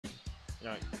you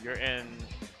know, if you're in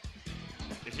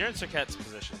Serket's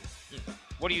position,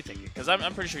 what are you thinking? Because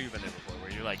I'm pretty sure you've been there before,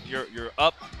 where you're like you're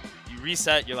up, you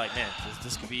reset, you're like, man,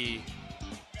 this could be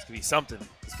something.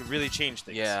 This could really change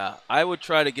things. Yeah, I would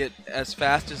try to get as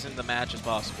fast as in the match as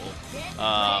possible.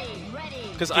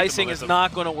 Because icing is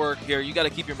not going to work here. You got to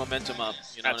keep your momentum up.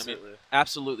 You know what I mean?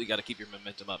 Absolutely got to keep your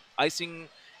momentum up. Icing,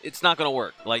 it's not going to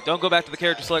work. Like, don't go back to the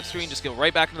character select screen. Just go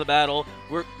right back into the battle.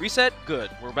 Reset.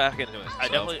 Good. We're back into it. I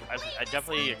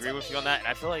definitely agree with you on that. And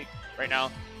I feel like right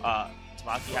now,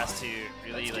 Tamaki has to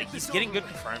really, like, he's getting good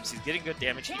confirms, he's getting good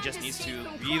damage, he just needs to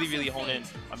really hone in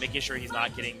on making sure he's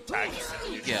not getting tagged.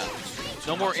 Yeah.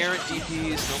 No more errant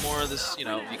DPs, no more of this, you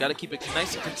know, you got to keep it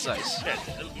nice and concise. Yeah.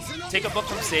 Take a book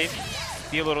from safe,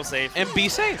 be a little safe. And be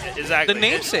safe. Exactly. The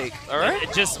namesake, all right?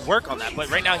 Just work on that. But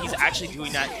right now, he's actually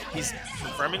doing that. He's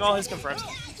confirming all his confirms,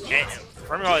 and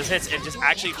confirming all his hits, and just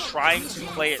actually trying to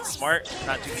play it smart,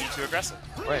 not to be too aggressive.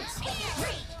 Right.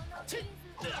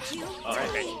 Oh,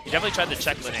 okay. He definitely tried to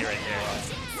check Lene right there.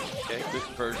 Okay, good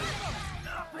conversion.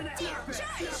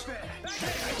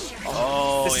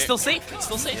 Oh, this is still safe. It's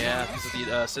still safe. Yeah, because of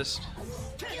the assist.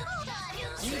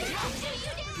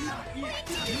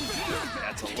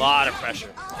 That's a lot of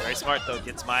pressure. Very smart, though.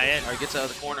 Gets my in. All right, gets out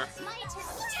of the corner.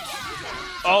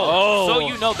 Oh, so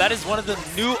you know that is one of the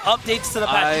new updates to the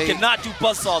patch. You cannot do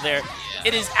buzzsaw there. Yeah.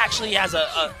 It is actually has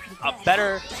a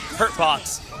better hurt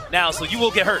box now, so you will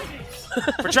get hurt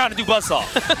for trying to do buzzsaw.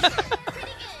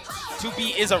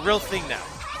 2B is a real thing now.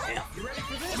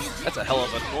 That's a hell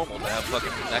of a normal to have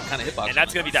fucking that kind of hitbox. And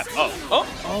that's gonna be that.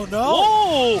 Oh no!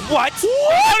 Whoa! What?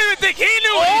 I don't even think he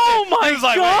knew. Oh my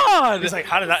god! He's like,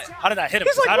 how did that hit him?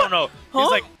 He's like, I don't know. Huh?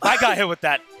 He's like, I got hit with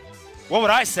that. What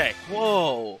would I say?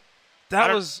 Whoa!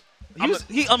 That was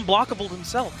he unblockable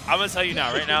himself. I'm gonna tell you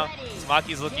now, right now,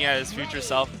 Tamaki's looking at his future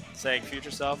self, saying,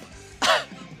 "Future self,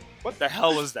 what the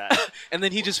hell was that?" And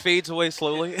then he just fades away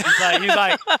slowly. He's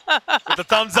like, with the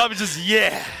thumbs up, just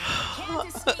yeah.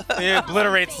 He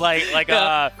obliterates like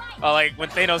when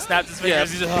Thanos snaps his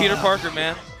fingers. Yeah, Peter Parker,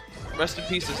 man. Rest in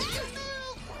pieces.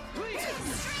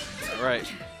 All right.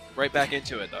 Right back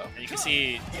into it, though. And you can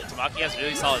see Tamaki has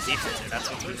really solid defense, and that's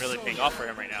what's been really paying off for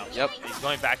him right now. Yep. He's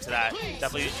going back to that.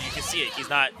 Definitely, you can see it. He's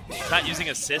not using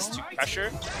assist to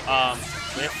pressure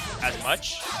with as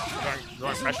much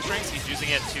during pressure strings. He's using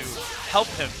it to help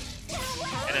him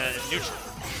in a neutral.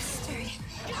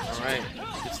 All right.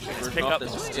 Nice pick up.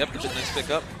 Yep, it's a nice pick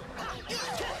up.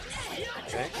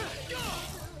 Okay.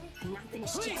 And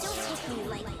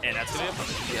that's going to be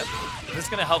Yep. This is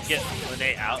going to help get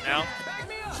Lene out now.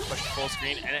 Push full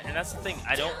screen. And that's the thing.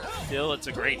 I don't feel it's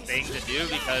a great thing to do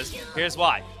because here's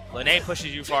why. Lene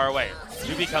pushes you far away.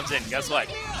 Yubi comes in. Guess what?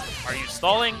 Are you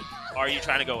stalling or are you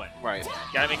trying to go in? Right. You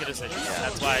got to make a decision. Yeah.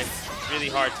 That's why it's really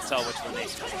hard to tell which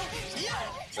Lene's doing.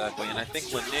 Exactly, and I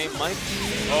think Lene might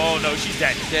be... Oh, no, she's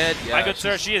dead. Dead, yeah. My good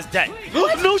sir, she is dead.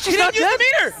 No, she's not dead!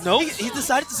 Meter. Nope. He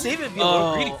decided to save it and be a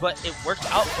little greedy, but it worked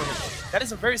out for him. That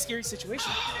is a very scary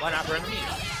situation. Why not burn the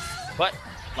meter? But,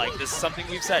 like, this is something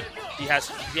we've said. He has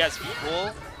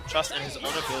full trust in his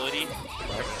own ability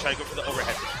to try to go for the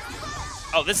overhead.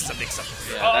 Oh, this is a big something.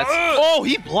 Yeah, oh,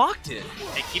 he blocked it.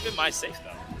 Hey, keep in mind safe,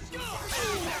 though.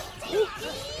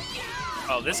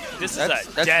 Oh, this is a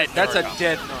dead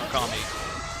Murakami.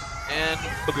 And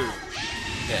Bagoo.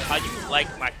 Dead. How you like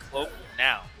my cloak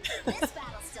now?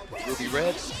 Ruby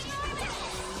red.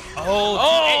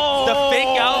 Oh, the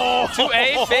fake out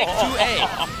 2A, fake 2A.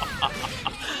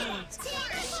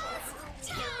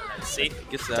 Safe.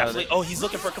 Gets that out. Oh, he's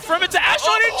looking for confirm it to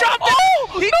Astro and he dropped it!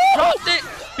 He dropped it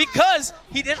because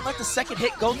he didn't let the second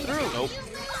hit go through. Nope.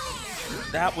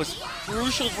 That was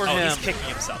crucial for him. He's kicking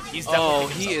himself. He's definitely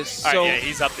kicking he himself. is so... Right, yeah,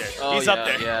 he's up there. Oh, he's up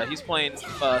there. Yeah, he's playing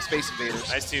Space Invaders.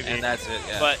 Nice 2V. And that's it,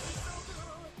 yeah. But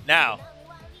now,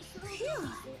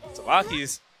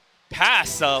 Tamaki's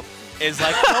pass up is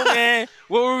like, oh man,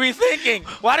 what were we thinking?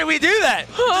 Why did we do that?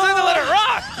 Just had to let it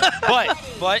rock.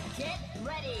 But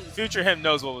future him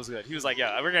knows what was good. He was like,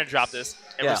 yeah, we're going to drop this,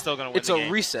 and we're still going to win the game. It's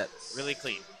a reset. Really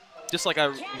clean. Just like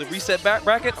the reset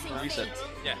bracket, I'm going to reset.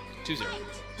 Yeah, 2-0.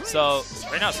 So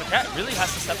right now, Serket really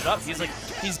has to step it up.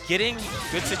 He's getting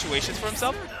good situations for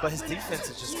himself, but his defense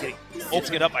is just getting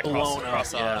opened up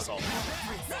across assault.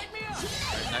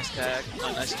 Right, nice tag.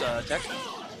 Nice tech.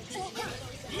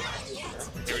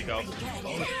 Here we go.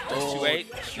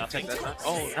 2-8. Nothing.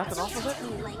 Oh, nothing off of it?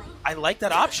 I like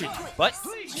that option, but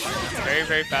very,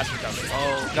 very fast recovery.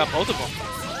 Oh, got both of them.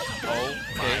 Oh,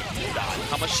 okay.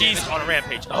 How much She's on a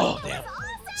rampage. Oh, damn.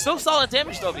 Still solid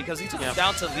damage, though, because he took it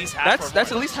down to at least half.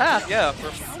 That's at least half, yeah,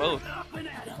 for both.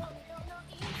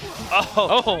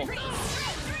 Oh.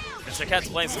 And Serket's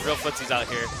playing some real footsies out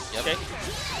here. Yep. Okay.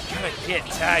 Gonna get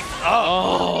tagged up.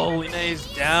 Oh, Line's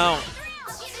down.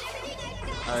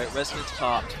 All right, Resonance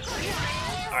popped.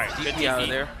 All right, good DP out of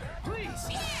there.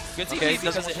 Good TP Okay,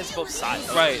 because it hits both sides.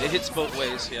 Right, it hits both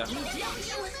ways, yeah.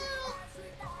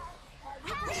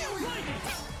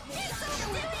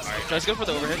 Alright, tries to go for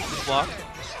the overhead, good block.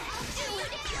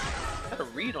 Had a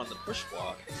read on the push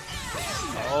block.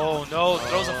 Oh no,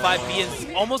 throws a 5B and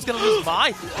is almost gonna lose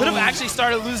Mai. Could have actually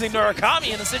started losing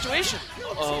Murakami in the situation.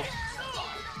 Uh-oh.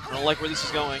 I don't like where this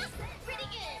is going.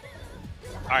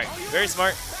 Alright, very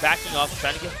smart, backing up,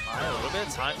 trying to give Mai a little bit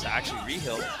of time to actually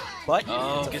re-heal. But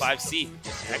it's a 5C.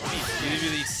 That could be really,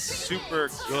 really super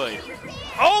good.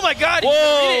 Oh my god!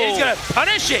 Whoa! He's gonna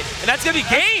punish it! And that's gonna be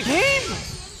game!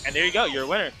 And there you go, you're a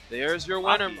winner. There's your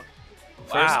winner.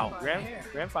 Wow.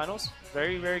 Grand finals.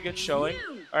 Very, very good showing.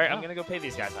 Alright, I'm gonna go pay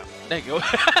these guys out. There you go.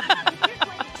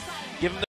 Give him